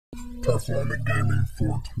Performing Gaming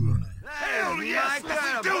 420. Hell yes,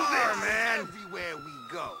 let's do this, man. Everywhere we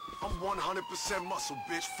go. I'm 100% muscle,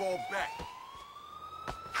 bitch. Fall back.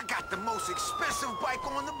 I got the most expensive bike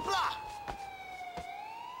on the block.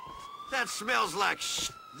 That smells like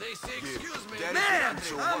shit. They say, excuse me. Man, I'm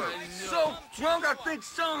so drunk I think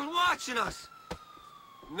someone's watching us.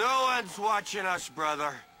 No one's watching us,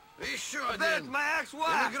 brother. Еще I bet один. my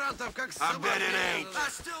ex-wife. Иммигрантов как I собак. bet it ain't. I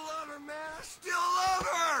still love her, man. I still love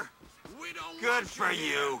her. We don't Good want for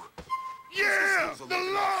you. Yeah, the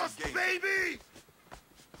lost, baby.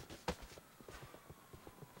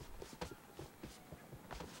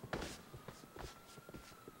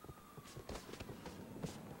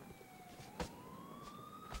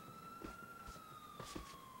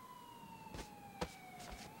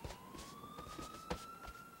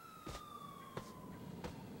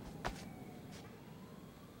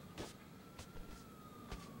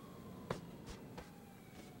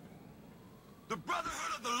 The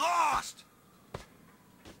Brotherhood of the Lost!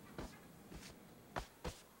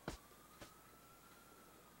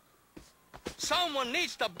 Someone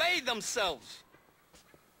needs to bathe themselves.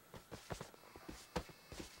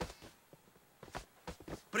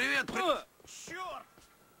 Привет, Черт!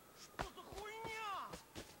 Что за хуйня?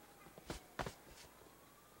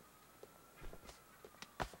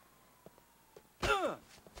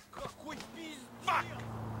 Какой пиздец!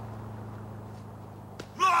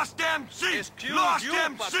 Lost MC! Excuse Lost you,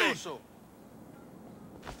 MC! Patoso.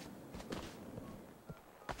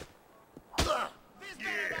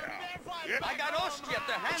 I got Ostia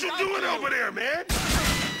to hand What you out doing to over there, man?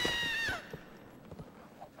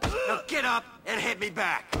 Now get up and hit me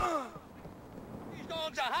back. These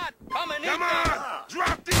dogs are hot. Come and Come eat them. on!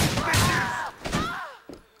 Drop these bitches!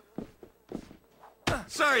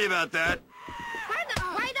 Sorry about that.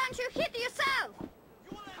 Why don't you hit yourself?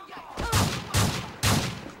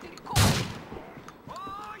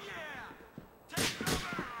 Oh, yeah! Take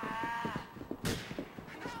cover!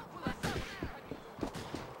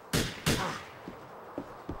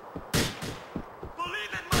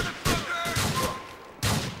 Believe it, motherfucker!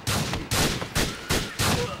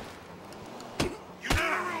 You know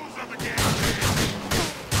the rules of the game, man.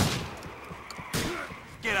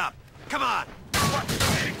 Get up. Come on.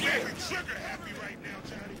 Hey, sugar happy right now,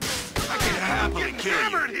 Johnny. I can happily Getting kill you.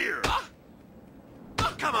 hammered here.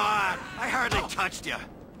 Come on. I hardly touched you.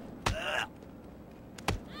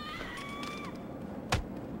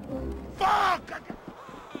 Fuck!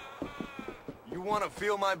 You want to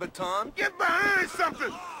feel my baton? Get behind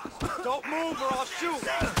something! Don't move or I'll shoot.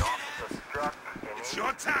 It's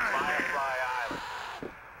your time, man.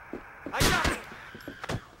 I got it.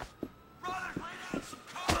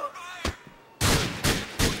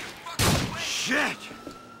 Shit!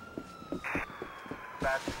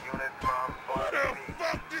 Where the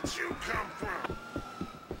fuck did you come from?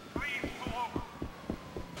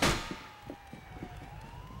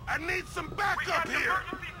 I need some backup here!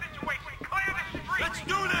 Let's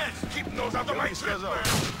do this! Keep those out of my trip, man.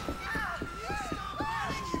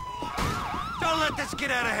 Don't let this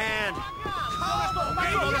get out of hand!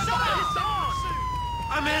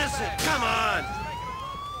 I'm innocent! Come on!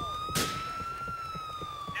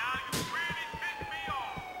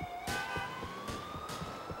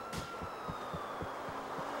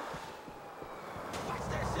 What's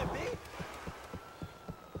that shit, B?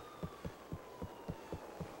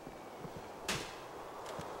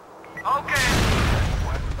 Okay!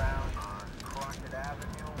 Westbound on Crockett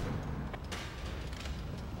Avenue.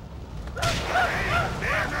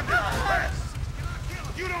 Man under arrest!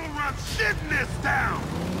 You don't run shit in this town!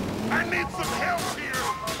 I need some help here!